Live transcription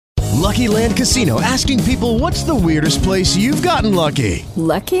Lucky Land Casino, asking people, what's the weirdest place you've gotten lucky?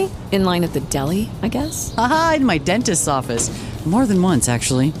 Lucky? In line at the deli, I guess? Aha, in my dentist's office. More than once,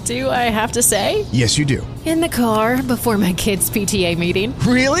 actually. Do I have to say? Yes, you do. In the car before my kids' PTA meeting.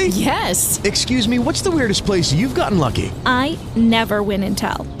 Really? Yes. Excuse me, what's the weirdest place you've gotten lucky? I never win and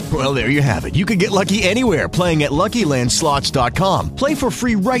tell. Well, there you have it. You can get lucky anywhere, playing at LuckyLandSlots.com. Play for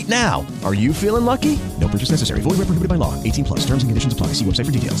free right now. Are you feeling lucky? No purchase necessary. Void where prohibited by law. 18 plus. Terms and conditions apply. See website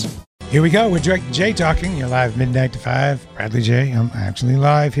for details. Here we go. We're Drake and Jay talking. You're live midnight to 5. Bradley J. I'm actually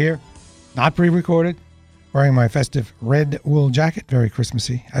live here. Not pre-recorded. Wearing my festive red wool jacket. Very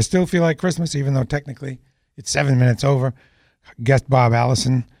Christmassy. I still feel like Christmas, even though technically it's 7 minutes over. Guest Bob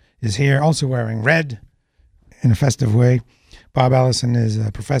Allison is here, also wearing red in a festive way. Bob Allison is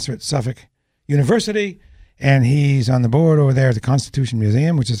a professor at Suffolk University, and he's on the board over there at the Constitution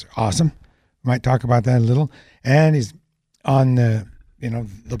Museum, which is awesome. We might talk about that a little. And he's on the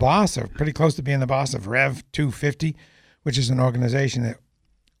boss, or pretty close to being the boss of Rev 250, which is an organization that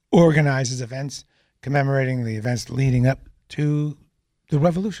organizes events commemorating the events leading up to the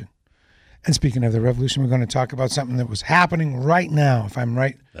revolution. And speaking of the revolution, we're going to talk about something that was happening right now, if I'm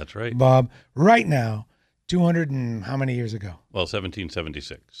right. That's right. Bob, right now, 200 and how many years ago? Well,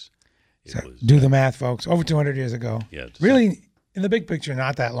 1776. Do the math, folks. Over 200 years ago. Yeah. Really, in the big picture,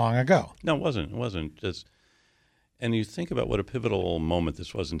 not that long ago. No, it wasn't. It wasn't. And you think about what a pivotal moment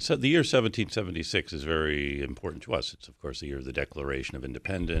this was. And the year 1776 is very important to us. It's, of course, the year of the Declaration of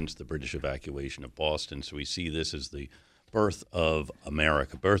Independence, the British evacuation of Boston. So we see this as the birth of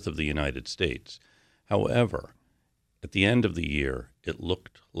America, birth of the United States. However, at the end of the year, it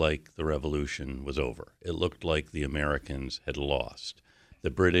looked like the revolution was over. It looked like the Americans had lost. The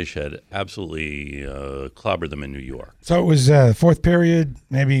British had absolutely clobbered them in New York. So it was fourth period,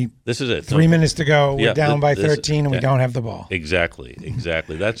 maybe this is it. 3 minutes to go. We're down by 13 and we don't have the ball. Exactly.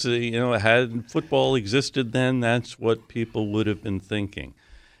 That's, had football existed then, that's what people would have been thinking.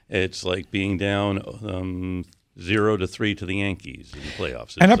 It's like being down 0-3 to the Yankees in the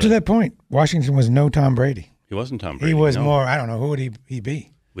playoffs. And up to that point, Washington was no Tom Brady. He wasn't Tom Brady. He was more, I don't know, who would he be?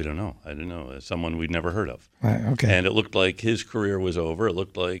 We don't know. I don't know. Someone we'd never heard of. Okay. And it looked like his career was over. It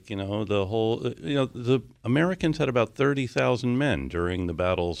looked like, the Americans had about 30,000 men during the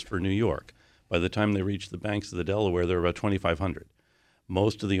battles for New York. By the time they reached the banks of the Delaware, there were about 2,500.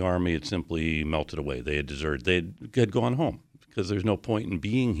 Most of the army had simply melted away. They had deserted. They had gone home because there's no point in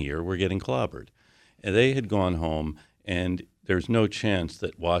being here. We're getting clobbered. And they had gone home, and there's no chance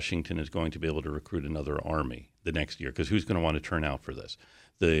that Washington is going to be able to recruit another army the next year, because who's going to want to turn out for this?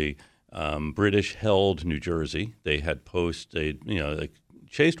 The British held New Jersey. They had they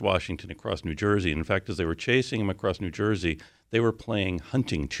chased Washington across New Jersey. And in fact, as they were chasing him across New Jersey, they were playing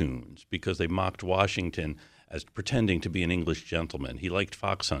hunting tunes because they mocked Washington as pretending to be an English gentleman. He liked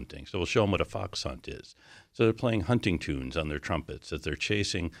fox hunting, so we'll show him what a fox hunt is. So they're playing hunting tunes on their trumpets as they're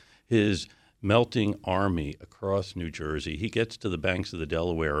chasing his melting army across New Jersey. He gets to the banks of the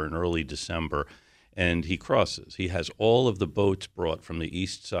Delaware in early December, and he crosses. He has all of the boats brought from the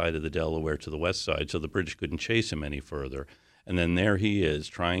east side of the Delaware to the west side, so the British couldn't chase him any further. And then there he is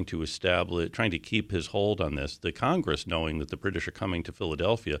trying to keep his hold on this. The Congress, knowing that the British are coming to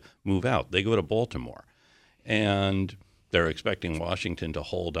Philadelphia, move out. They go to Baltimore. And they're expecting Washington to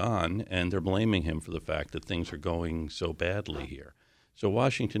hold on, and they're blaming him for the fact that things are going so badly here. So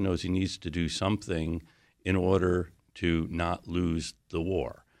Washington knows he needs to do something in order to not lose the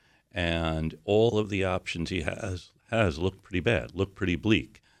war. And all of the options he has look pretty bad, look pretty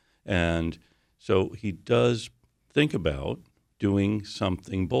bleak. And so he does think about doing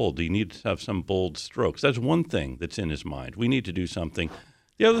something bold. He needs to have some bold strokes. That's one thing that's in his mind. We need to do something.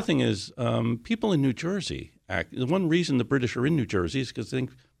 The other thing is people in New Jersey the one reason the British are in New Jersey is because I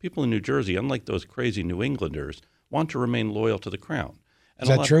think people in New Jersey, unlike those crazy New Englanders, want to remain loyal to the crown. And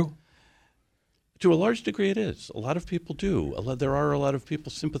is that true? To a large degree, it is. A lot of people do. There are a lot of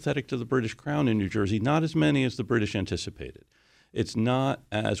people sympathetic to the British crown in New Jersey, not as many as the British anticipated. It's not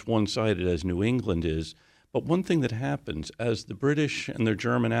as one-sided as New England is. But one thing that happens, as the British and their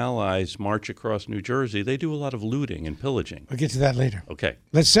German allies march across New Jersey, they do a lot of looting and pillaging. We'll get to that later. Okay.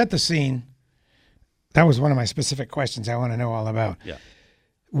 Let's set the scene. That was one of my specific questions I want to know all about. Yeah.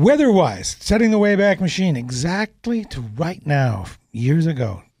 Weather-wise, setting the Wayback Machine exactly to right now, years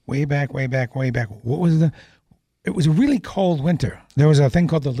ago, way back. What was it was a really cold winter. There was a thing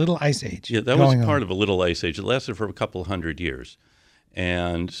called the Little Ice Age. Yeah, that was part of a Little Ice Age. It lasted for a couple hundred years.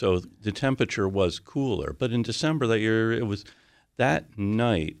 And so the temperature was cooler. But in December that year, that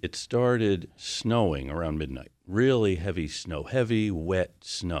night, it started snowing around midnight. Really heavy snow, heavy, wet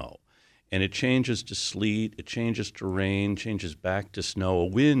snow. and it changes to sleet, it changes to rain, changes back to snow. A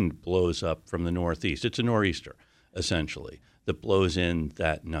wind blows up from the northeast. It's a nor'easter, essentially, that blows in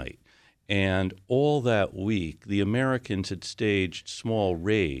that night. And all that week, the Americans had staged small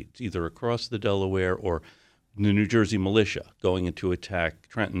raids, either across the Delaware or the New Jersey militia going in to attack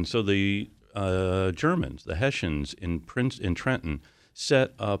Trenton. So the Germans, the Hessians in Trenton,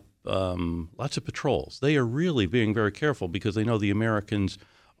 set up lots of patrols. They are really being very careful because they know the Americans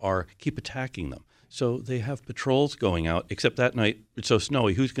keep attacking them. So they have patrols going out, except that night it's so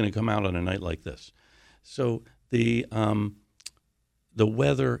snowy. Who's going to come out on a night like this? So the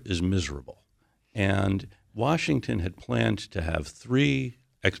weather is miserable. And Washington had planned to have 3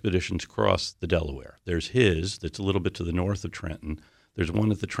 expeditions cross the Delaware. There's his, that's a little bit to the north of Trenton. There's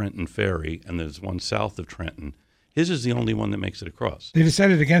one at the Trenton Ferry, and there's one south of Trenton. His is the only one that makes it across. They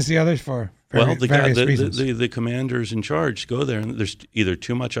decided against the others for various reasons. The commanders in charge go there, and there's either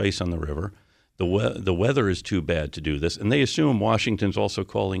too much ice on the river, the weather is too bad to do this, and they assume Washington's also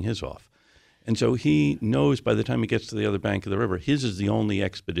calling his off. And so he knows by the time he gets to the other bank of the river, his is the only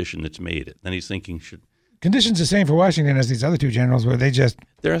expedition that's made it. Then he's thinking, conditions the same for Washington as these other 2 generals, where they just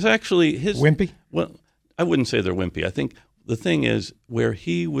there's actually wimpy? Well, I wouldn't say they're wimpy. I think the thing is, where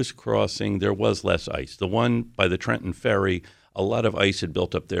he was crossing, there was less ice. The one by the Trenton Ferry, a lot of ice had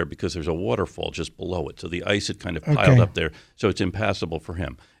built up there because there's a waterfall just below it. So the ice had kind of piled up there, so it's impassable for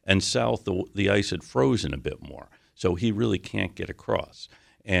him. And south, the ice had frozen a bit more, so he really can't get across.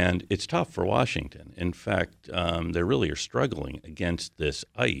 And it's tough for Washington. In fact, they really are struggling against this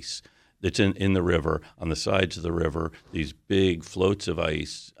ice that's in the river, on the sides of the river, these big floats of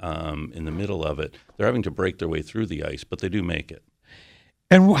ice in the middle of it. They're having to break their way through the ice, but they do make it.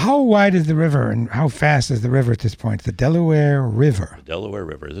 And how wide is the river, and how fast is the river at this point? The Delaware River. The Delaware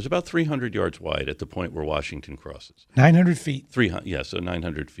River. There's about 300 yards wide at the point where Washington crosses. 900 feet? 300, yeah, so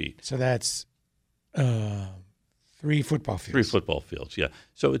 900 feet. So that's 3 football fields. 3 football fields, yeah.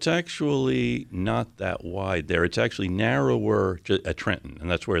 So it's actually not that wide there. It's actually narrower at Trenton,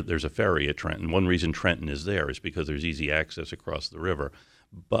 and that's where there's a ferry at Trenton. One reason Trenton is there is because there's easy access across the river.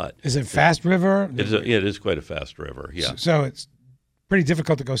 But is it a fast river? It is quite a fast river, yeah. So it's pretty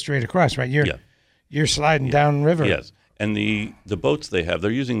difficult to go straight across, right? You're sliding down river. Yes, and the boats they have,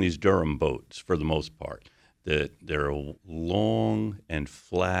 they're using these Durham boats for the most part. That they're long and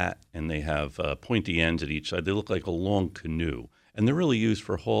flat, and they have pointy ends at each side. They look like a long canoe, and they're really used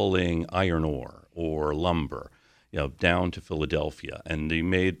for hauling iron ore or lumber, down to Philadelphia. And they're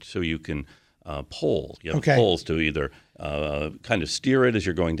made so you can pole. You have poles to either kind of steer it as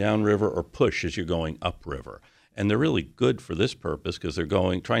you're going downriver or push as you're going upriver. And they're really good for this purpose because they're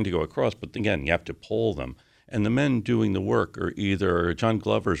trying to go across, but again, you have to pole them. And the men doing the work are either John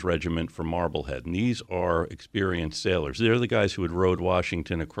Glover's regiment from Marblehead, and these are experienced sailors. They're the guys who had rowed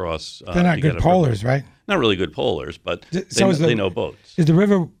Washington across. They're not good polers, right? Not really good polers, but they know boats. Is the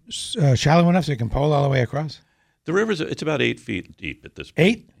river shallow enough so you can pole all the way across? The it's about 8 feet deep at this point.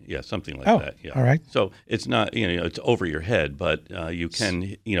 8? Yeah, something like that. Yeah. All right. So it's not, it's over your head, but you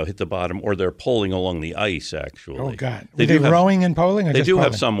can, hit the bottom, or they're poling along the ice, actually. Oh, God. Are they rowing and poling, or they just do poling?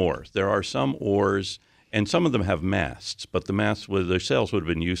 have some oars. There are some oars. And some of them have masts, but their sails would have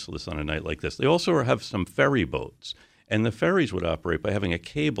been useless on a night like this. They also have some ferry boats, and the ferries would operate by having a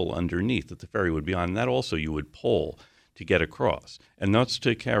cable underneath that the ferry would be on. And that also you would pole to get across, and that's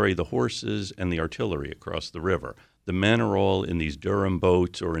to carry the horses and the artillery across the river. The men are all in these Durham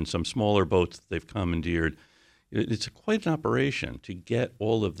boats or in some smaller boats that they've commandeered. It's quite an operation to get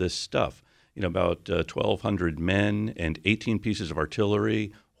all of this stuff. About 1,200 men and 18 pieces of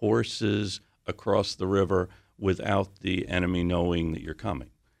artillery, horses, across the river without the enemy knowing that you're coming.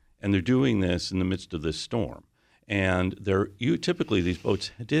 And they're doing this in the midst of this storm. And typically these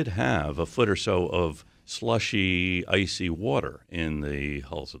boats did have a foot or so of slushy, icy water in the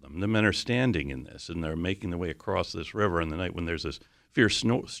hulls of them. The men are standing in this, and they're making their way across this river in the night when there's this fierce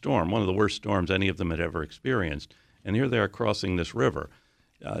storm, one of the worst storms any of them had ever experienced. And here they are crossing this river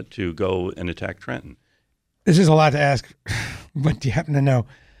to go and attack Trenton. This is a lot to ask, but do you happen to know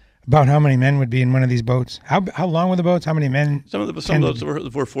about how many men would be in one of these boats? How long were the boats? How many men? Some of the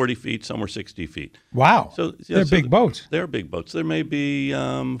boats were 40 feet, some were 60 feet. Wow. So they're big boats. They're big boats. There may be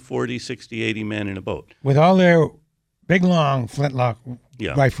 40, 60, 80 men in a boat. With all their big, long flintlock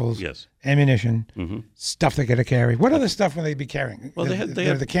rifles, ammunition, stuff they got to carry. What other stuff will they be carrying? Well, they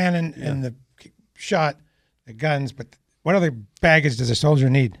have the cannon and the shot, the guns, but what other baggage does a soldier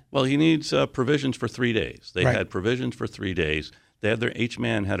need? Well, he needs provisions for 3 days. They had provisions for 3 days. Each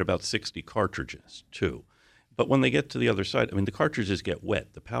man had about 60 cartridges, too. But when they get to the other side, the cartridges get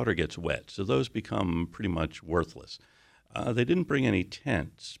wet. The powder gets wet, so those become pretty much worthless. They didn't bring any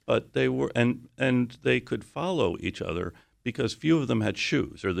tents, but they were, and they could follow each other because few of them had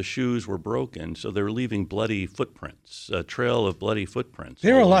shoes, or the shoes were broken, so they were leaving bloody footprints, a trail of bloody footprints.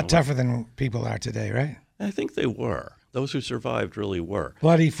 They were a all lot along the way. tougher than people are today, right? I think they were. Those who survived really were.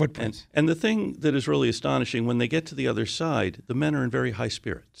 Bloody footprints. And the thing that is really astonishing, when they get to the other side, the men are in very high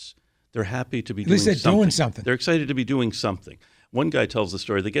spirits. They're happy to be doing least they're something. doing something. They're excited to be doing something. One guy tells the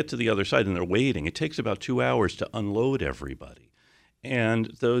story, they get to the other side and they're waiting. It takes about 2 hours to unload everybody.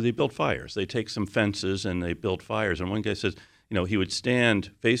 And so they build fires. They take some fences and they build fires. And one guy says, he would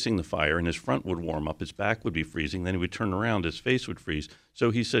stand facing the fire and his front would warm up, his back would be freezing, then he would turn around, his face would freeze.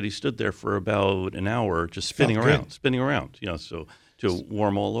 So he said he stood there for about an hour just spinning around, so to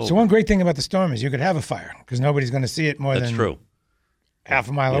warm all over. So one great thing about the storm is you could have a fire because nobody's going to see it more That's than true. half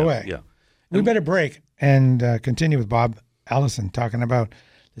a mile away. Yeah. We better break and continue with Bob Allison talking about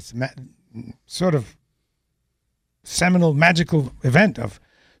this sort of seminal, magical event of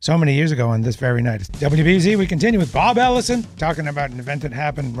so many years ago on this very night. It's WBZ. We continue with Bob Allison talking about an event that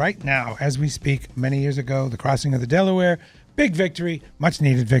happened right now as we speak many years ago, the crossing of the Delaware. Big victory, much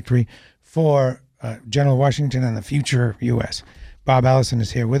needed victory for General Washington and the future U.S. Bob Allison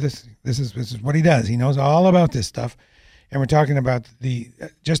is here with us. This is what he does. He knows all about this stuff. And we're talking about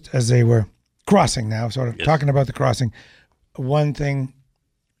just as they were crossing now, sort of talking about the crossing. One thing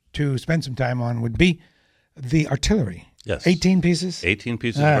to spend some time on would be the artillery. Yes. 18 pieces? 18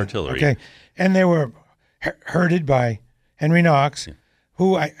 pieces of artillery. Okay. And they were herded by Henry Knox,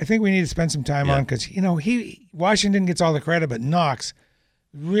 who I think we need to spend some time on because, Washington gets all the credit, but Knox,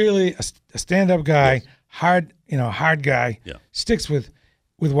 really a stand-up guy, hard guy, sticks with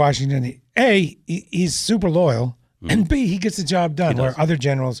Washington. He's super loyal, and B, he gets the job done, where other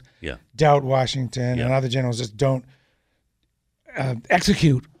generals doubt Washington and other generals just don't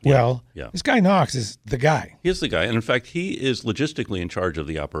execute well. This guy Knox is the guy. He is the guy. And in fact, he is logistically in charge of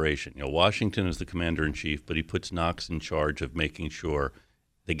the operation. Washington is the commander-in-chief, but he puts Knox in charge of making sure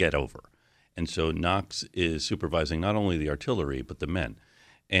they get over. And so Knox is supervising not only the artillery, but the men.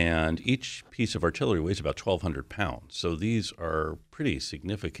 And each piece of artillery weighs about 1,200 pounds. So these are pretty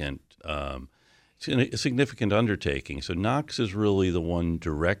significant a significant undertaking. So Knox is really the one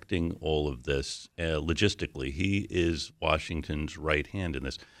directing all of this logistically. He is Washington's right hand in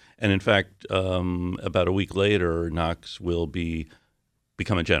this. And in fact, about a week later, Knox will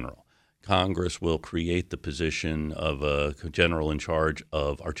become a general. Congress will create the position of a general in charge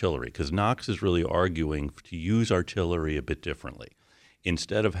of artillery because Knox is really arguing to use artillery a bit differently.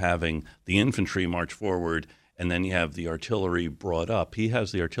 Instead of having the infantry march forward and then you have the artillery brought up, he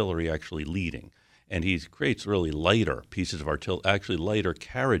has the artillery actually leading. And he creates really lighter pieces of artillery, actually lighter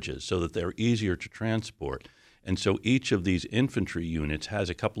carriages so that they're easier to transport. And so each of these infantry units has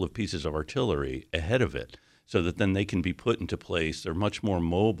a couple of pieces of artillery ahead of it so that then they can be put into place. They're much more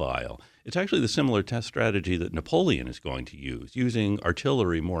mobile. It's actually the similar test strategy that Napoleon is going to use, using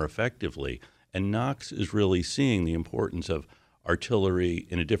artillery more effectively. And Knox is really seeing the importance of artillery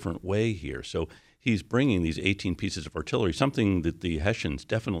in a different way here. So he's bringing these 18 pieces of artillery, something that the Hessians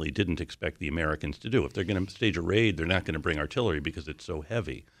definitely didn't expect the Americans to do. If they're going to stage a raid, they're not going to bring artillery because it's so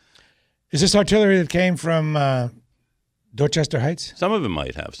heavy. Is this artillery that came from Dorchester Heights? Some of it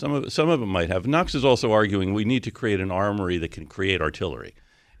might have. Some of it might have. Knox is also arguing we need to create an armory that can create artillery.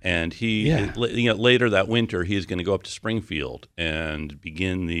 And later that winter, he is going to go up to Springfield and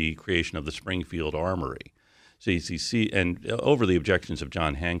begin the creation of the Springfield Armory. So you see, and over the objections of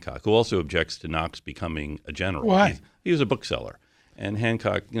John Hancock, who also objects to Knox becoming a general. Why? He was a bookseller. And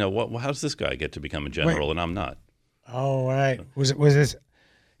Hancock, how's this guy get to become a general and I'm not? Oh, right. Was this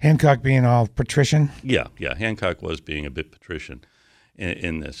Hancock being all patrician? Yeah. Hancock was being a bit patrician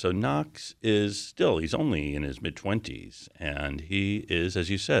in this. So Knox he's only in his mid-20s, and he is,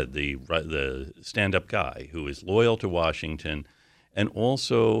 as you said, the stand-up guy who is loyal to Washington and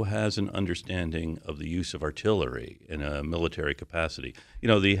also has an understanding of the use of artillery in a military capacity.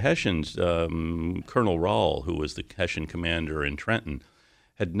 The Hessians, Colonel Rahl, who was the Hessian commander in Trenton,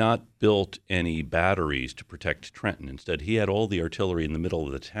 had not built any batteries to protect Trenton. Instead, he had all the artillery in the middle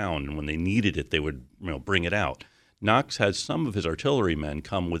of the town, and when they needed it, they would bring it out. Knox has some of his artillery men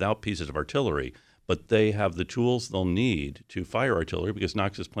come without pieces of artillery, but they have the tools they'll need to fire artillery because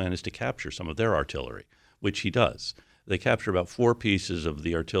Knox's plan is to capture some of their artillery, which he does. They capture about 4 pieces of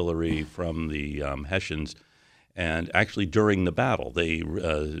the artillery from the Hessians, and actually during the battle, they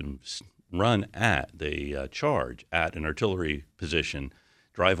charge at an artillery position,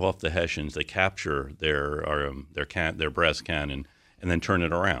 drive off the Hessians, they capture their brass cannon, and then turn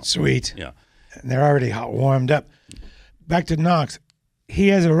it around. Sweet. Yeah. And they're already warmed up. Back to Knox. he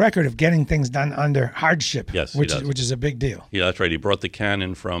has a record of getting things done under hardship, Yes, he which does. is a big deal. Yeah, that's right. He brought the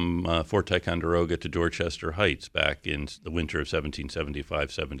cannon from Fort Ticonderoga to Dorchester Heights back in the winter of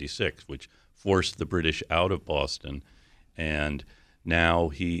 1775-76, which forced the British out of Boston. And now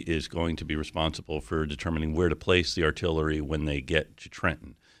he is going to be responsible for determining where to place the artillery when they get to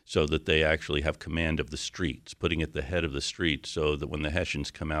Trenton, so that they actually have command of the streets, putting at the head of the streets so that when the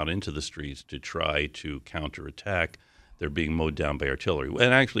Hessians come out into the streets to try to counterattack, they're being mowed down by artillery.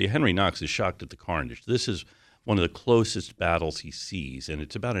 And actually, Henry Knox is shocked at the carnage. This is one of the closest battles he sees, and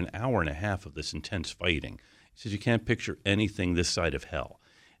it's about an hour and a half of this intense fighting. He says, you can't picture anything this side of hell.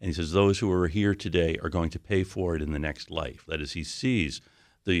 And he says, those who are here today are going to pay for it in the next life. That is, he sees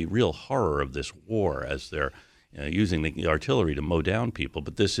the real horror of this war as they're using the artillery to mow down people,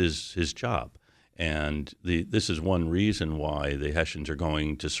 but this is his job. And this is one reason why the Hessians are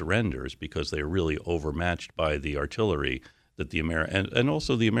going to surrender, is because they're really overmatched by the artillery that and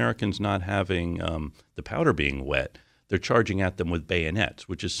also the Americans not having the powder being wet. They're charging at them with bayonets,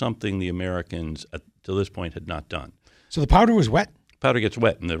 which is something the Americans to this point had not done. So the powder was wet? Powder gets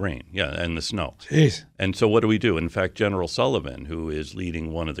wet in the rain, and the snow. Jeez. And so what do we do? In fact, General Sullivan, who is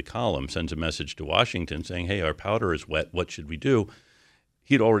leading one of the columns, sends a message to Washington saying, hey, our powder is wet. What should we do?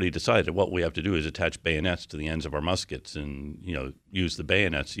 He'd already decided what we have to do is attach bayonets to the ends of our muskets and, use the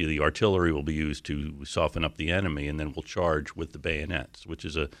bayonets. The artillery will be used to soften up the enemy, and then we'll charge with the bayonets, which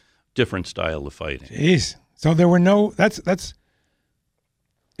is a different style of fighting. Jeez. So there were no, that's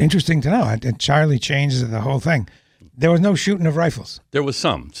interesting to know. And Charlie changes the whole thing. There was no shooting of rifles. There was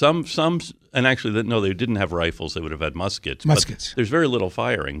some, and actually, no, they didn't have rifles. They would have had muskets. Muskets. But there's very little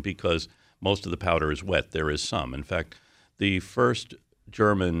firing because most of the powder is wet. There is some. In fact, the first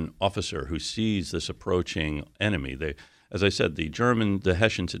German officer who sees this approaching enemy, as I said, the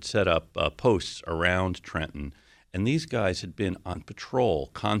Hessians had set up posts around Trenton, and these guys had been on patrol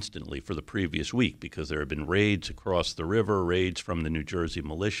constantly for the previous week because there had been raids across the river, raids from the New Jersey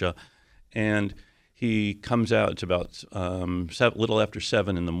militia, and he comes out. It's about little after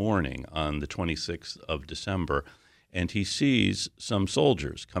 7 in the morning on the 26th of December, and he sees some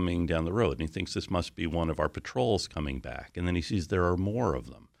soldiers coming down the road, and he thinks this must be one of our patrols coming back. And then he sees there are more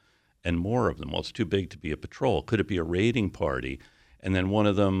of them and more of them. Well, it's too big to be a patrol. Could it be a raiding party? And then one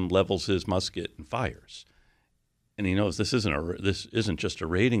of them levels his musket and fires. And he knows this isn't just a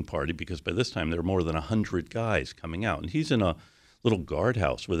raiding party, because by this time there are more than 100 guys coming out. And he's in a little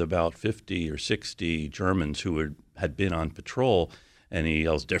guardhouse with about 50 or 60 Germans who had been on patrol. And he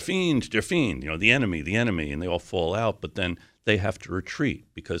yells, "Der Fiend, der Fiend," the enemy, and they all fall out. But then they have to retreat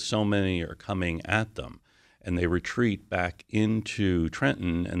because so many are coming at them. And they retreat back into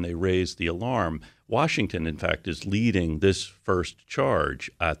Trenton, and they raise the alarm. Washington, in fact, is leading this first charge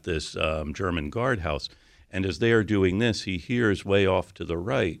at this German guardhouse. And as they are doing this, he hears way off to the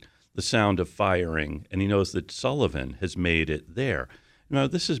right the sound of firing, and he knows that Sullivan has made it there. Now,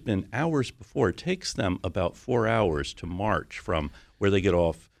 this has been hours before. It takes them about 4 hours to march from where they get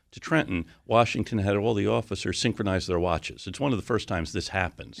off to Trenton. Washington had all the officers synchronize their watches. It's one of the first times this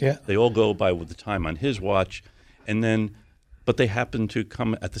happens. Yeah. They all go by with the time on his watch, but they happen to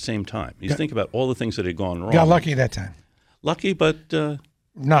come at the same time. You think about all the things that had gone wrong. Got lucky that time. Lucky, but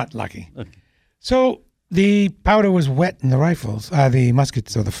not lucky. Okay. So the powder was wet in the rifles, the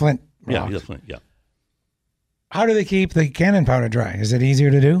muskets or the flint rocks. Yeah, Flint, yeah. How do they keep the cannon powder dry? Is it easier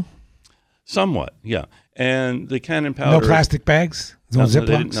to do? Somewhat, yeah. And the cannon powder. No plastic bags? No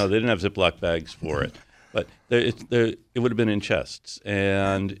Ziplocs? They didn't have Ziploc bags for it. But it would have been in chests.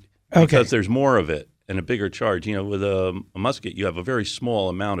 And because there's more of it and a bigger charge, with a musket, you have a very small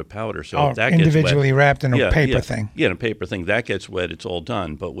amount of powder. So if that individually gets wet, wrapped in a paper thing. Yeah, in a paper thing. That gets wet, it's all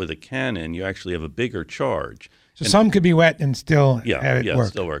done. But with a cannon, you actually have a bigger charge. So some could be wet and still have it work.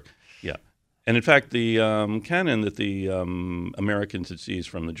 Still work. Yeah. And in fact, the cannon that the Americans had seized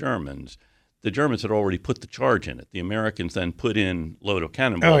from the Germans had already put the charge in it. The Americans then put in load of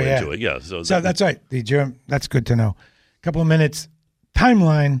cannonball into it. Yeah. So that's right. That's good to know. A couple of minutes.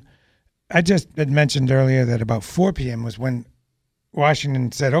 Timeline. I just had mentioned earlier that about 4 p.m. was when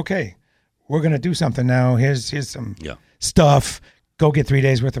Washington said, okay, we're going to do something now. Here's some stuff. Go get 3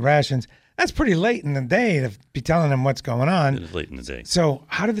 days worth of rations. That's pretty late in the day to be telling them what's going on. It is late in the day. So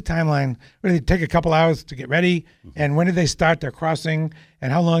how did the timeline, did it take a couple hours to get ready? And when did they start their crossing?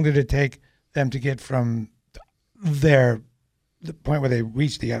 And how long did it take them to get from the point where they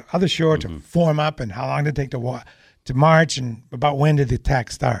reached the other shore to form up? And how long did it take to march? And about when did the attack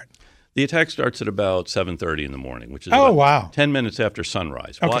start? The attack starts at about 7:30 in the morning, which is 10 minutes after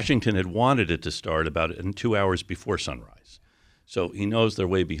sunrise. Okay. Washington had wanted it to start about 2 hours before sunrise. So he knows they're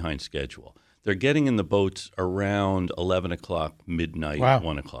way behind schedule. They're getting in the boats around 11 o'clock, midnight, Wow.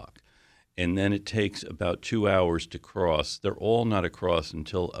 1 o'clock. And then it takes about 2 hours to cross. They're all not across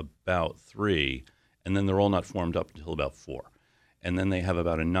until about 3, and then they're all not formed up until about 4. And then they have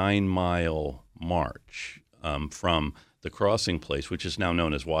about a 9-mile march from the crossing place, which is now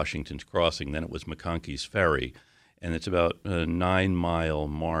known as Washington's Crossing. Then it was McConkey's Ferry. And it's about a 9-mile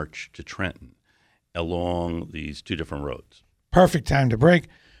march to Trenton along these 2 different roads. Perfect time to break.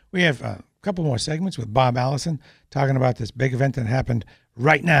 We have a couple more segments with Bob Allison talking about this big event that happened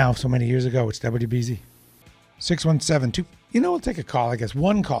right now so many years ago. It's WBZ. 617-2. We'll take a call, I guess.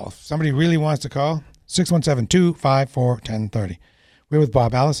 One call. If somebody really wants to call, 617-254-1030. We're with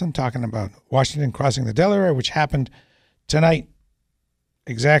Bob Allison talking about Washington crossing the Delaware, which happened tonight,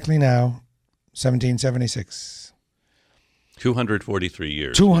 exactly now, 1776. 243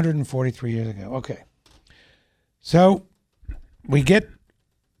 years. 243 years ago. Okay. So we get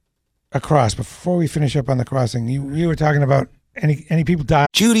across. Before we finish up on the crossing, you were talking about any people die.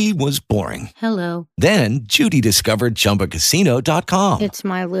 Judy was boring. Hello. Then Judy discovered ChumbaCasino.com. It's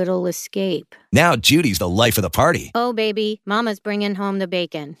my little escape. Now Judy's the life of the party. Oh, baby, mama's bringing home the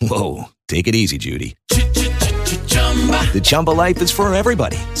bacon. Whoa, take it easy, Judy. The Chumba life is for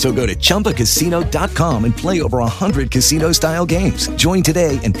everybody. So go to ChumbaCasino.com and play over 100 casino-style games. Join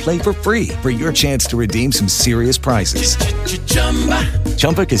today and play for free for your chance to redeem some serious prizes.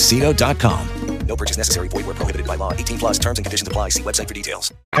 ChumbaCasino.com. No purchase necessary. Void where prohibited by law. 18+ terms and conditions apply. See website for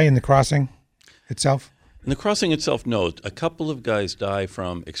details. In the crossing itself? In the crossing itself, no. A couple of guys die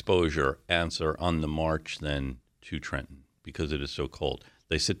from exposure on the march then to Trenton because it is so cold.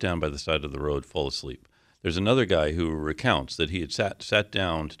 They sit down by the side of the road, fall asleep. There's another guy who recounts that he had sat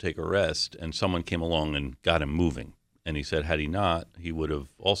down to take a rest, and someone came along and got him moving. And he said, had he not, he would have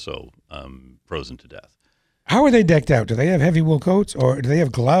also frozen to death. How are they decked out? Do they have heavy wool coats, or do they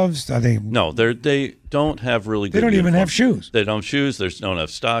have gloves? Are they? No, they don't have really good They don't even have uniforms. shoes. They don't have shoes. They don't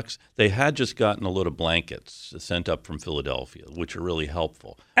have stocks. They had just gotten a load of blankets sent up from Philadelphia, which are really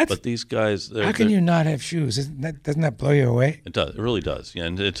helpful. But these guys... How can you not have shoes? Doesn't that blow you away? It does. It really does. Yeah,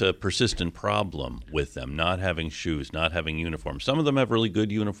 and it's a persistent problem with them, not having shoes, not having uniforms. Some of them have really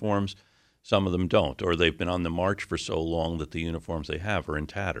good uniforms. Some of them don't. Or they've been on the march for so long that the uniforms they have are in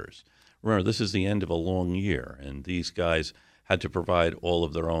tatters. Remember, this is the end of a long year, and these guys had to provide all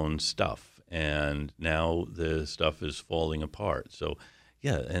of their own stuff, and now the stuff is falling apart. So,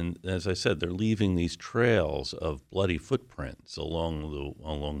 yeah, and as I said, they're leaving these trails of bloody footprints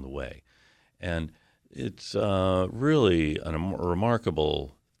along the way, and it's really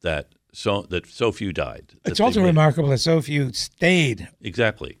remarkable that so few died. It's also remarkable that so few stayed.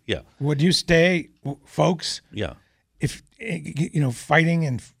 Exactly. Yeah. Would you stay, folks? Yeah. If fighting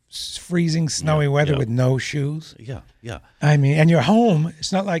in freezing, snowy weather with no shoes. Yeah. I mean, and you're home.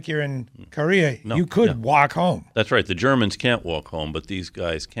 It's not like you're in Korea. No, you could walk home. That's right. The Germans can't walk home, but these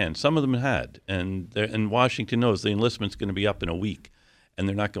guys can. Some of them had, and Washington knows the enlistment's going to be up in a week, and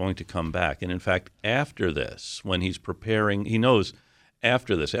they're not going to come back. And in fact, after this, when he's preparing, he knows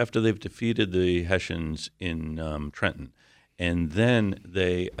after this, after they've defeated the Hessians in Trenton, and then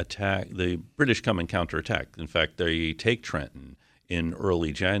they attack. The British come and counterattack. In fact, they take Trenton in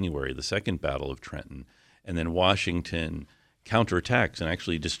early January, the Second Battle of Trenton, and then Washington counterattacks and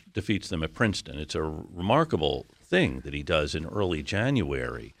actually defeats them at Princeton. It's a remarkable thing that he does in early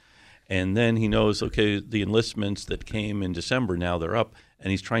January. And then he knows, okay, the enlistments that came in December, now they're up,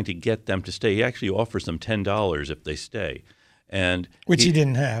 and he's trying to get them to stay. He actually offers them $10 if they stay. Which he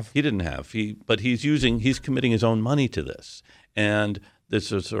didn't have. He didn't have. But he's committing his own money to this. And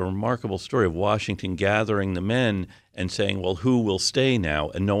this is a remarkable story of Washington gathering the men and saying, well, who will stay now?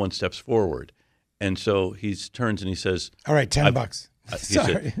 And no one steps forward. And so he turns and he says, all right, $10.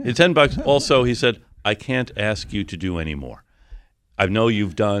 Sorry. Said, $10. Also, he said, I can't ask you to do any more. I know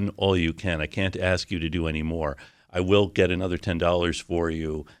you've done all you can. I can't ask you to do any more. I will get another $10 for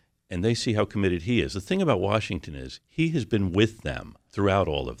you. And they see how committed he is. The thing about Washington is he has been with them throughout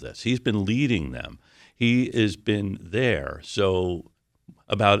all of this. He's been leading them. He has been there. So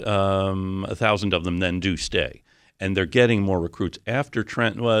about 1,000 of them then do stay. And they're getting more recruits. After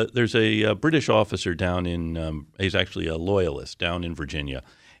Trenton, there's a British officer down in, he's actually a loyalist down in Virginia,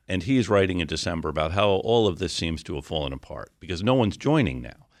 and he's writing in December about how all of this seems to have fallen apart because no one's joining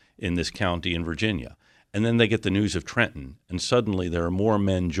now in this county in Virginia. And then they get the news of Trenton, and suddenly there are more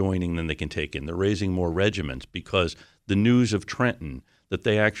men joining than they can take in. They're raising more regiments because the news of Trenton, that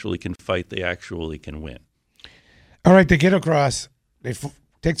they actually can fight, they actually can win. All right, they get across.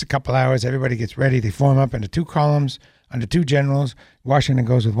 Takes a couple hours. Everybody gets ready. They form up into 2 columns under 2 generals. Washington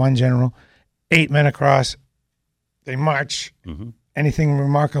goes with 1 general. 8 men across. They march anything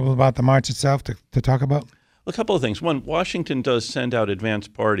remarkable about the march itself to talk about? A couple of things. One, Washington does send out advance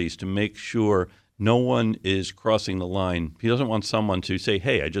parties to make sure no one is crossing the line. He doesn't want someone to say,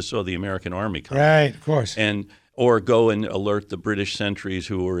 hey, I just saw the American Army coming. Right, of course. Or go and alert the British sentries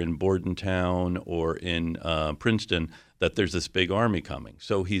who are in Bordentown or in Princeton that there's this big army coming.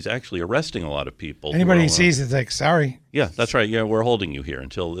 So he's actually arresting a lot of people. Anybody he sees is like, sorry. Yeah, that's right. Yeah, we're holding you here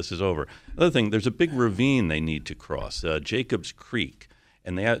until this is over. Another thing, there's a big ravine they need to cross, Jacobs Creek.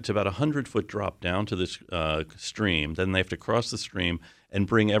 And it's about a 100-foot drop down to this stream. Then they have to cross the stream and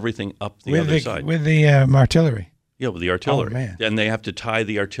bring everything up the other side. With the artillery. Yeah, with the artillery. Oh, man. And they have to tie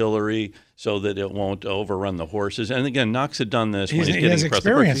the artillery so that it won't overrun the horses. And again, Knox had done this when he's getting across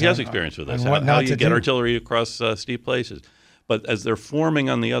the bridge. He has experience with this, how you get artillery across steep places. But as they're forming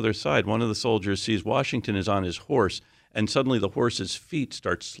on the other side, one of the soldiers sees Washington is on his horse, and suddenly the horse's feet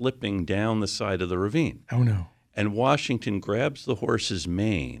start slipping down the side of the ravine. Oh, no. And Washington grabs the horse's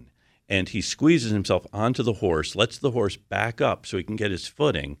mane, and he squeezes himself onto the horse, lets the horse back up so he can get his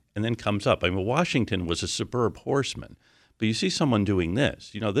footing, and then comes up. I mean, Washington was a superb horseman. But you see someone doing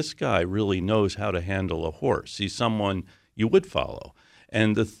this. You know, this guy really knows how to handle a horse. He's someone you would follow.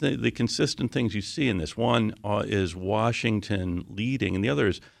 And the consistent things you see in this, one is Washington leading, and the other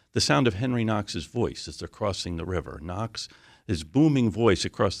is the sound of Henry Knox's voice as they're crossing the river. Knox, his booming voice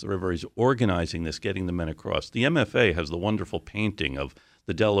across the river, is organizing this, getting the men across. The MFA has the wonderful painting of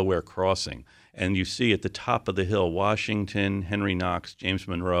the Delaware crossing, and you see at the top of the hill Washington, Henry Knox, James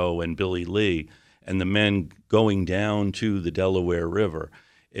Monroe, and Billy Lee, and the men going down to the Delaware River.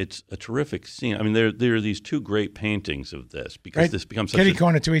 It's a terrific scene. I mean, there are these two great paintings of this because this becomes such kitty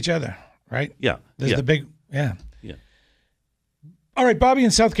corner to each other, right? Yeah. There's the big, yeah. Yeah. All right, Bobby in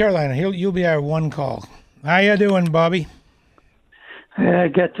South Carolina. You'll be our one call. How you doing, Bobby? I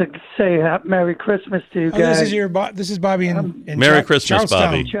get to say Merry Christmas to you guys. This is Bobby in Merry Christmas,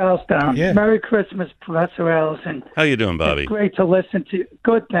 Bobby. Charlestown. Yeah. Merry Christmas, Professor Allison. How you doing, Bobby? It's great to listen to.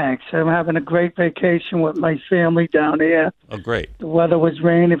 Good, thanks. I'm having a great vacation with my family down here. Oh, great. The weather was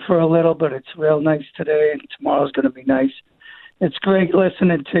raining for a little, but it's real nice today, and tomorrow's going to be nice. It's great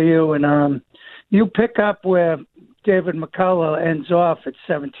listening to you, and you pick up where David McCullough ends off at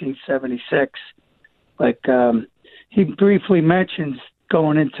 1776. Like, he briefly mentions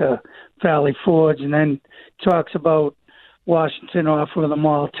going into Valley Forge and then talks about Washington offering them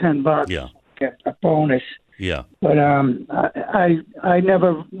all $10. Yeah. Get a bonus. Yeah. But I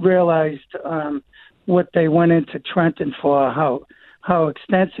never realized what they went into Trenton for, how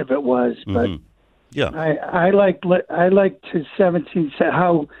extensive it was. But yeah, I like to 17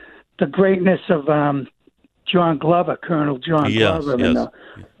 how the greatness of John Glover, Colonel John Glover, and the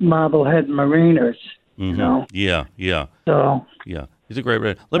Marblehead Mariners. You know? Yeah. So yeah, he's a great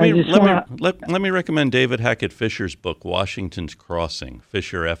writer. Let me recommend David Hackett Fisher's book, Washington's Crossing.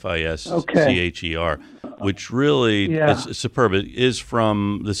 Fisher, Fischer, which really is superb. It is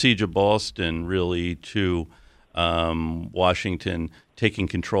from the Siege of Boston, really, to Washington taking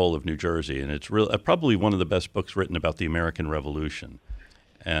control of New Jersey, and it's really probably one of the best books written about the American Revolution.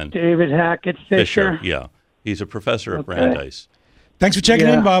 And David Hackett Fisher. Yeah, he's a professor at Brandeis. Thanks for checking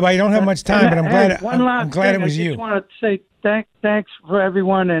in, Bob. I don't have much time, but I'm glad it was you. I just want to say thanks for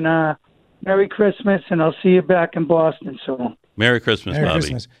everyone, and Merry Christmas, and I'll see you back in Boston soon. Merry Christmas, Merry Bobby.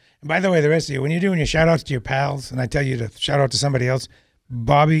 Christmas. And by the way, the rest of you, when you're doing your shout-outs to your pals, and I tell you to shout out to somebody else,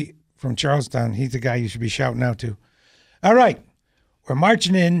 Bobby from Charlestown, he's the guy you should be shouting out to. All right. We're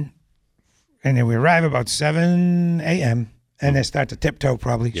marching in, and then we arrive about 7 a.m., and they start to tiptoe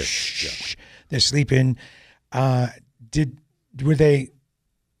probably. Yes. Shh. They're sleeping. Were they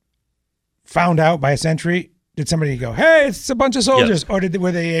found out by a sentry? Did somebody go, hey, it's a bunch of soldiers? Or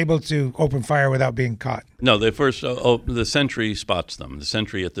were they able to open fire without being caught? No, they first, the sentry spots them. The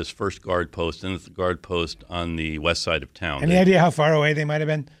sentry at this first guard post and the guard post on the west side of town. Any idea how far away they might have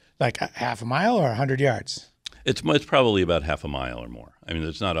been? Like half a mile or 100 yards? It's probably about half a mile or more. I mean,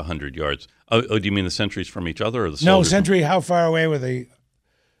 it's not 100 yards. Oh, do you mean the sentries from each other or the soldiers? No, sentry, how far away were the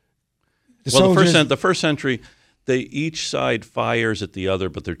soldiers? The the first sentry, each side fires at the other,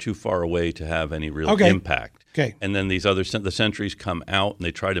 but they're too far away to have any real impact. Okay. And then the sentries come out and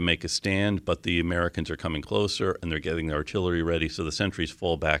they try to make a stand, but the Americans are coming closer and they're getting their artillery ready. So the sentries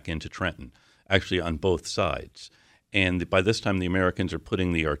fall back into Trenton, actually on both sides. And by this time, the Americans are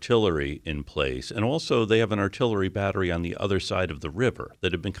putting the artillery in place. And also they have an artillery battery on the other side of the river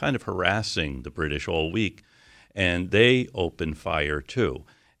that had been kind of harassing the British all week. And they open fire too.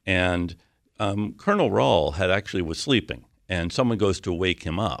 And Colonel Rahl was sleeping, and someone goes to wake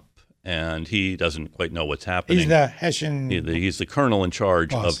him up. And he doesn't quite know what's happening. He's the Hessian. He's the colonel in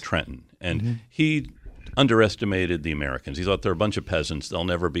charge boss of Trenton. And he underestimated the Americans. He thought they're a bunch of peasants. They'll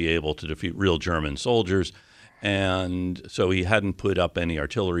never be able to defeat real German soldiers. And so he hadn't put up any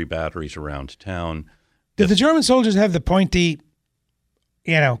artillery batteries around town. Did the German soldiers have the pointy,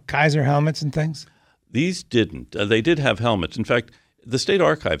 Kaiser helmets and things? These didn't. They did have helmets. In fact, the State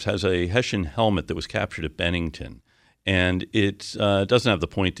Archives has a Hessian helmet that was captured at Bennington. And it doesn't have the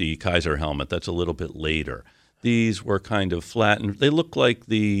pointy Kaiser helmet. That's a little bit later. These were kind of flat, and they look like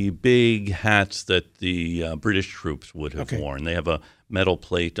the big hats that the British troops would have worn. They have a metal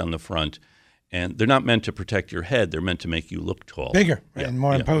plate on the front, and they're not meant to protect your head. They're meant to make you look tall. Bigger and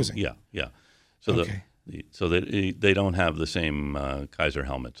more imposing. Yeah. So they don't have the same Kaiser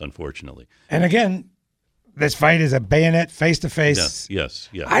helmets, unfortunately. And again, this fight is a bayonet face-to-face. Yes.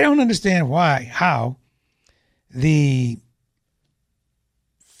 I don't understand how the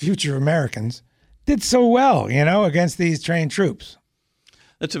future Americans did so well, against these trained troops.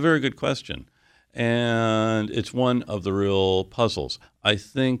 That's a very good question. And it's one of the real puzzles. I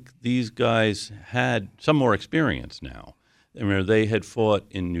think these guys had some more experience now. I mean, they had fought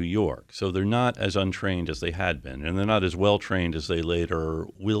in New York, so they're not as untrained as they had been, and they're not as well trained as they later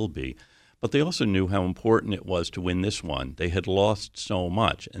will be. But they also knew how important it was to win this one. They had lost so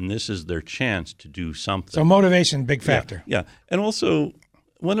much, and this is their chance to do something. So motivation, big factor. Yeah. And also,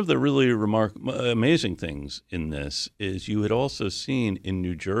 one of the really amazing things in this is you had also seen in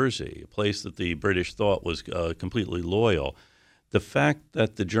New Jersey, a place that the British thought was completely loyal, the fact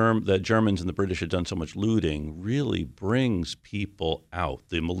that that Germans and the British had done so much looting really brings people out.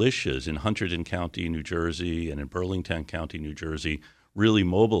 The militias in Hunterdon County, New Jersey, and in Burlington County, New Jersey, really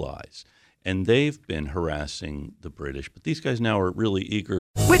mobilize. And they've been harassing the British, but these guys now are really eager.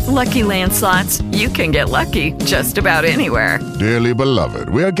 With Lucky Land Slots, you can get lucky just about anywhere. Dearly beloved,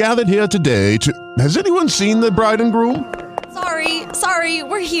 we are gathered here today to... Has anyone seen the bride and groom? Sorry,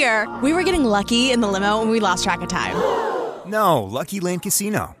 we're here. We were getting lucky in the limo and we lost track of time. No, Lucky Land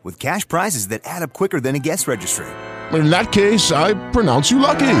Casino, with cash prizes that add up quicker than a guest registry. In that case, I pronounce you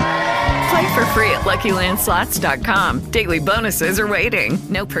lucky. Play for free at LuckyLandSlots.com. Daily bonuses are waiting.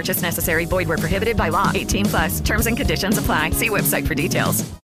 No purchase necessary. Void where prohibited by law. 18+. Terms and conditions apply. See website for details.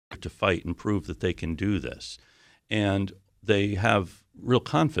 To fight and prove that they can do this. And they have real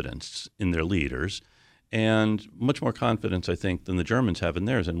confidence in their leaders, and much more confidence, I think, than the Germans have in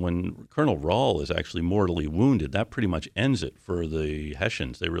theirs. And when Colonel Rahl is actually mortally wounded, that pretty much ends it for the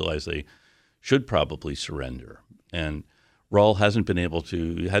Hessians. They realize they should probably surrender. And Rahl hadn't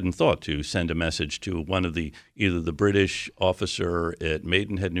thought to send a message to one of either the British officer at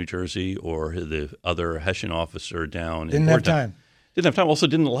Maidenhead, New Jersey, or the other Hessian officer down in Portland. Didn't have time. Also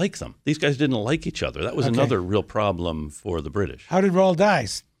didn't like them. These guys didn't like each other. That was another real problem for the British. How did Rahl die?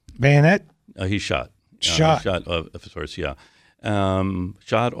 Bayonet? He's shot. Shot off his horse, yeah.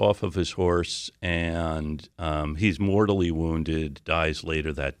 Shot off of his horse, and he's mortally wounded, dies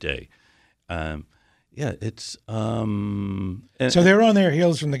later that day. It's so they were on their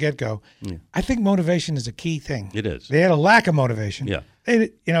heels from the get-go. Yeah. I think motivation is a key thing. It is. They had a lack of motivation. Yeah.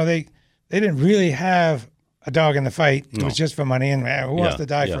 They didn't really have a dog in the fight. It was just for money, and who wants to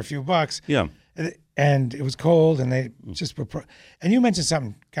die for a few bucks? Yeah. And it was cold, and they just were. And you mentioned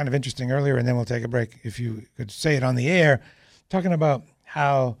something kind of interesting earlier, and then we'll take a break. If you could say it on the air, talking about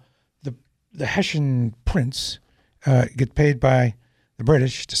how the Hessian prince get paid by the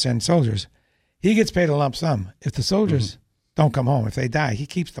British to send soldiers. He gets paid a lump sum. If the soldiers don't come home, if they die, he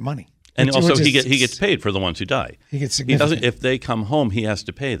keeps the money. And also he gets paid for the ones who die. He gets significant. If they come home, he has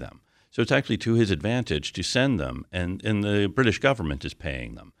to pay them. So it's actually to his advantage to send them, and the British government is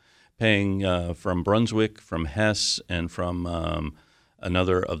paying them, from Brunswick, from Hesse, and from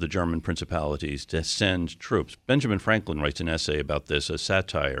another of the German principalities to send troops. Benjamin Franklin writes an essay about this, a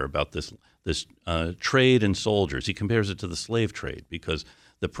satire about this trade in soldiers. He compares it to the slave trade because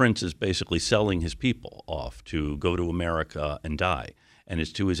the prince is basically selling his people off to go to America and die, and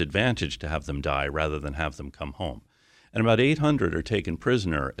it's to his advantage to have them die rather than have them come home. And about 800 are taken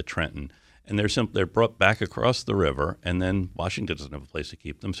prisoner at Trenton, and they're brought back across the river, and then Washington doesn't have a place to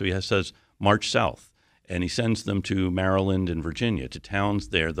keep them, so he says, march south, and he sends them to Maryland and Virginia, to towns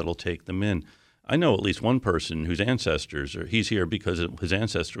there that'll take them in. I know at least one person whose he's here because his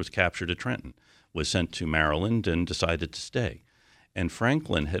ancestor was captured at Trenton, was sent to Maryland and decided to stay. And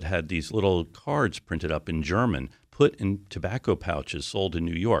Franklin had these little cards printed up in German, put in tobacco pouches sold in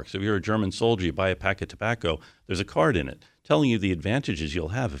New York. So if you're a German soldier, you buy a pack of tobacco, there's a card in it telling you the advantages you'll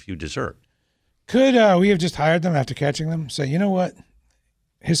have if you desert. Could we have just hired them after catching them? Say, you know what?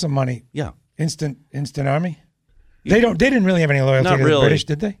 Here's some money. Yeah. Instant army? They didn't really have any loyalty to the British,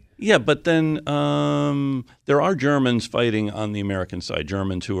 did they? Yeah, but then there are Germans fighting on the American side,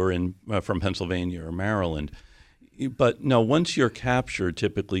 Germans who are from Pennsylvania or Maryland. But no, once you're captured,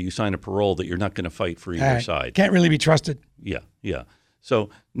 typically you sign a parole that you're not going to fight for either side. Can't really be trusted. Yeah. So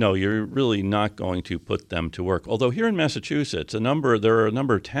no, you're really not going to put them to work. Although here in Massachusetts, there are a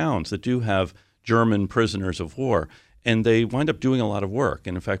number of towns that do have German prisoners of war, and they wind up doing a lot of work.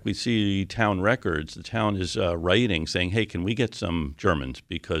 And in fact, we see town records. The town is writing, saying, "Hey, can we get some Germans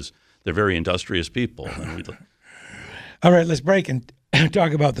because they're very industrious people?" All right, let's break and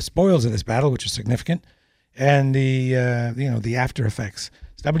talk about the spoils of this battle, which is significant, and the after effects.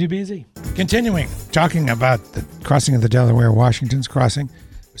 It's WBZ. Continuing talking about the crossing of the Delaware, Washington's crossing,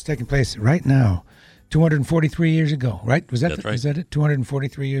 was taking place right now, 243 years ago. Right? That's right. Is that it?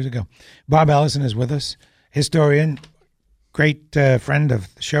 243 years ago. Bob Ellison is with us, historian, great friend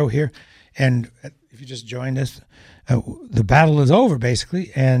of the show here, and if you just joined us, the battle is over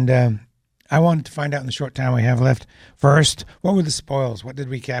basically, and I wanted to find out in the short time we have left. First, what were the spoils? What did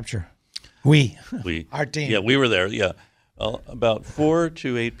we capture? We, our team. Yeah, we were there. Yeah, well, about 4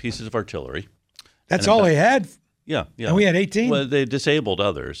 to 8 pieces of artillery. That's all they had. Yeah. And we had 18. Well, they disabled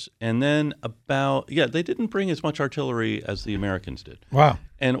others, and then they didn't bring as much artillery as the Americans did. Wow.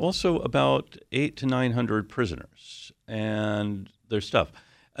 And also about 800 to 900 prisoners and their stuff.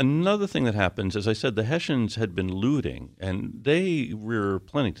 Another thing that happens, as I said, the Hessians had been looting, and they were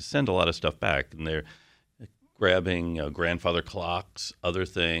planning to send a lot of stuff back, and they're grabbing grandfather clocks, other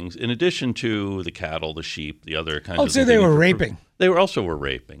things, in addition to the cattle, the sheep, the other kinds of things. So they were raping. They were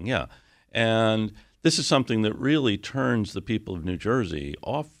raping, yeah. And this is something that really turns the people of New Jersey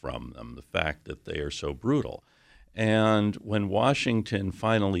off from them, the fact that they are so brutal. And when Washington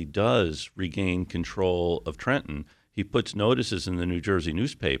finally does regain control of Trenton, he puts notices in the New Jersey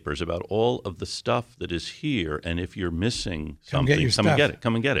newspapers about all of the stuff that is here, and if you're missing something, come and get it.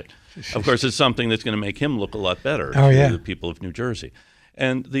 Come and get it. Of course, it's something that's going to make him look a lot better to the people of New Jersey.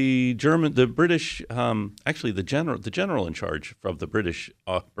 And the British, actually the general in charge of the British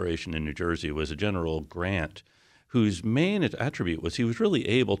operation in New Jersey was a General Grant, whose main attribute was he was really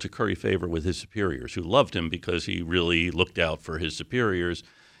able to curry favor with his superiors, who loved him because he really looked out for his superiors.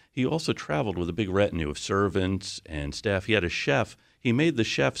 He also traveled with a big retinue of servants and staff. He had a chef. He made the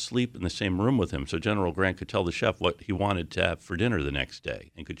chef sleep in the same room with him so General Grant could tell the chef what he wanted to have for dinner the next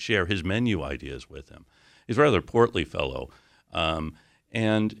day and could share his menu ideas with him. He's a rather portly fellow.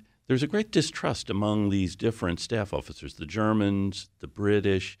 And there's a great distrust among these different staff officers, the Germans, the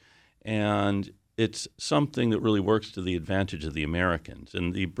British, and it's something that really works to the advantage of the Americans.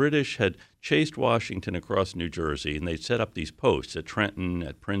 And the British had chased Washington across New Jersey, and they set up these posts at Trenton,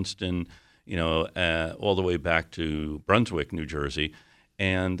 at Princeton, all the way back to Brunswick, New Jersey.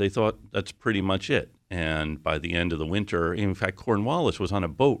 And they thought that's pretty much it. And by the end of the winter, in fact, Cornwallis was on a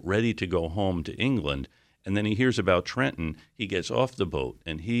boat ready to go home to England. And then he hears about Trenton. He gets off the boat,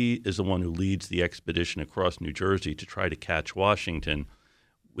 and he is the one who leads the expedition across New Jersey to try to catch Washington.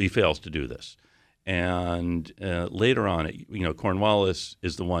 He fails to do this. And later on, Cornwallis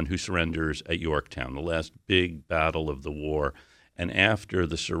is the one who surrenders at Yorktown, the last big battle of the war. And after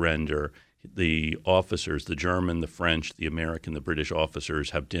the surrender, the officers, the German, the French, the American, the British officers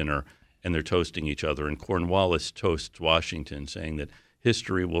have dinner, and they're toasting each other. And Cornwallis toasts Washington, saying that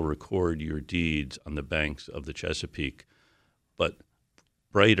history will record your deeds on the banks of the Chesapeake, but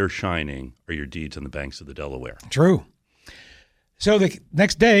brighter shining are your deeds on the banks of the Delaware. True. So the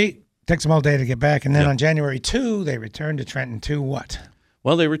next day, takes them all day to get back, and then on January 2, they return to Trenton to what?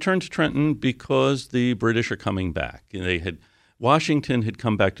 Well, they returned to Trenton because the British are coming back. Washington had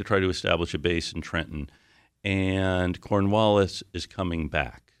come back to try to establish a base in Trenton, and Cornwallis is coming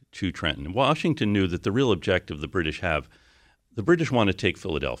back to Trenton. Washington knew that the real objective the British want to take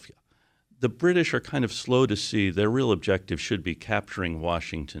Philadelphia. The British are kind of slow to see their real objective should be capturing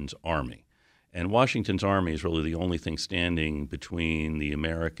Washington's army. And Washington's army is really the only thing standing between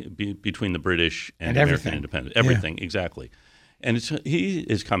the British and American independence. Everything, exactly. And he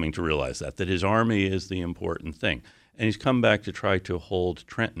is coming to realize that his army is the important thing. And he's come back to try to hold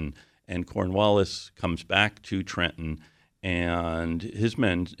Trenton. And Cornwallis comes back to Trenton, and his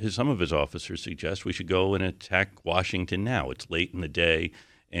men, some of his officers suggest we should go and attack Washington now. It's late in the day.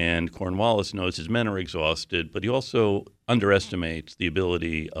 And Cornwallis knows his men are exhausted, but he also underestimates the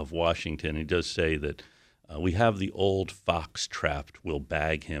ability of Washington. He does say that we have the old fox trapped, we'll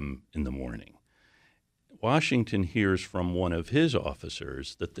bag him in the morning. Washington hears from one of his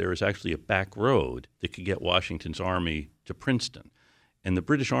officers that there is actually a back road that could get Washington's army to Princeton. And the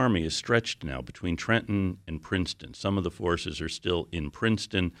British army is stretched now between Trenton and Princeton. Some of the forces are still in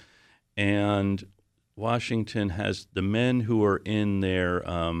Princeton, and Washington has the men who are in their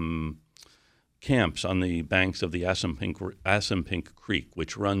camps on the banks of the Assunpink Creek,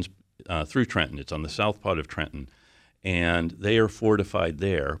 which runs through Trenton. It's on the south part of Trenton, and they are fortified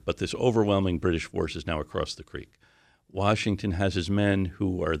there. But this overwhelming British force is now across the creek. Washington has his men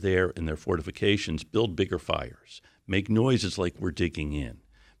who are there in their fortifications build bigger fires, make noises like we're digging in,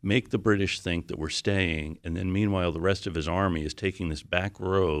 make the British think that we're staying, and then meanwhile the rest of his army is taking this back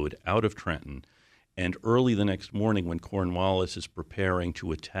road out of Trenton. And early the next morning, when Cornwallis is preparing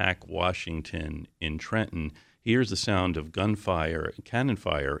to attack Washington in Trenton, he hears the sound of gunfire, cannon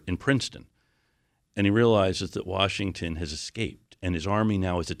fire in Princeton. And he realizes that Washington has escaped, and his army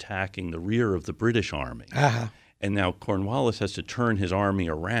now is attacking the rear of the British army. Uh-huh. And now Cornwallis has to turn his army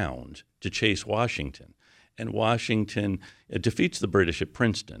around to chase Washington. And Washington defeats the British at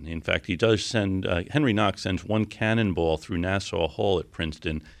Princeton. In fact, he does send, Henry Knox sends one cannonball through Nassau Hall at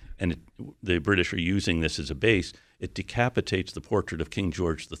Princeton, and the British are using this as a base. It decapitates the portrait of King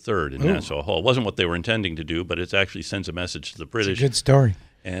George III in Nassau Hall. It wasn't what they were intending to do, but it actually sends a message to the British. It's a good story.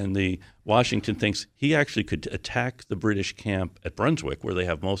 And the Washington thinks he actually could attack the British camp at Brunswick, where they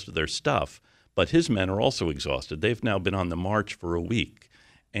have most of their stuff, but his men are also exhausted. They've now been on the march for a week.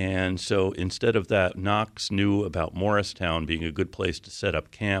 And so instead of that, Knox knew about Morristown being a good place to set up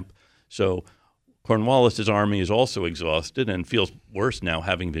camp. So Cornwallis's army is also exhausted and feels worse now,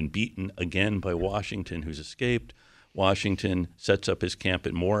 having been beaten again by Washington, who's escaped. Washington sets up his camp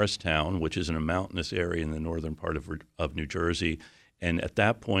at Morristown, which is in a mountainous area in the northern part of New Jersey. And at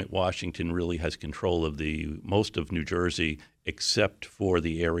that point, Washington really has control of most of New Jersey, except for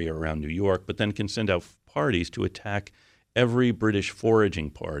the area around New York, but then can send out parties to attack every British foraging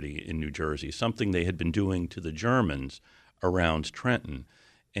party in New Jersey, something they had been doing to the Germans around Trenton.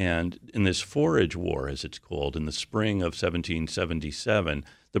 And in this forage war, as it's called, in the spring of 1777,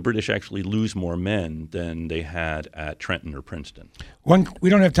 the British actually lose more men than they had at Trenton or Princeton. We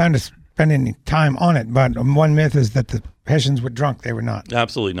don't have time to spend any time on it, but one myth is that the Hessians were drunk. They were not.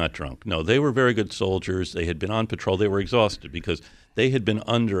 Absolutely not drunk. No, they were very good soldiers. They had been on patrol. They were exhausted because they had been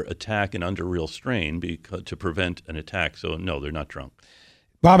under attack and under real strain to prevent an attack. So, no, they're not drunk.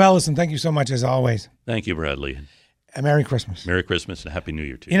 Bob Ellison, thank you so much, as always. Thank you, Bradley. Merry Christmas. Merry Christmas and Happy New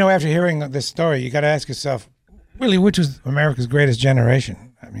Year to you. You know, after hearing this story, you got to ask yourself, really, which was America's greatest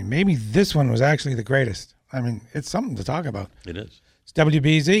generation? I mean, maybe this one was actually the greatest. I mean, it's something to talk about. It is. It's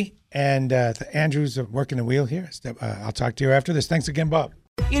WBZ, and Andrew's working the wheel here. I'll talk to you after this. Thanks again, Bob.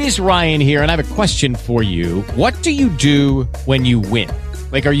 It is Ryan here, and I have a question for you. What do you do when you win?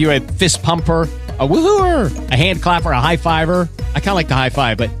 Like, are you a fist pumper, a woohooer, a hand clapper, a high fiver? I kind of like the high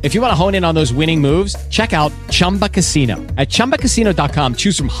five, but if you want to hone in on those winning moves, check out Chumba Casino. At ChumbaCasino.com,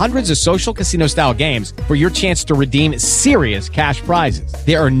 choose from hundreds of social casino-style games for your chance to redeem serious cash prizes.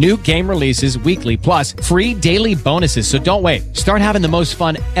 There are new game releases weekly, plus free daily bonuses, so don't wait. Start having the most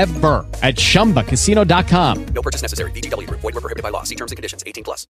fun ever at ChumbaCasino.com. No purchase necessary. VGW. Void where prohibited by law. See terms and conditions. 18+.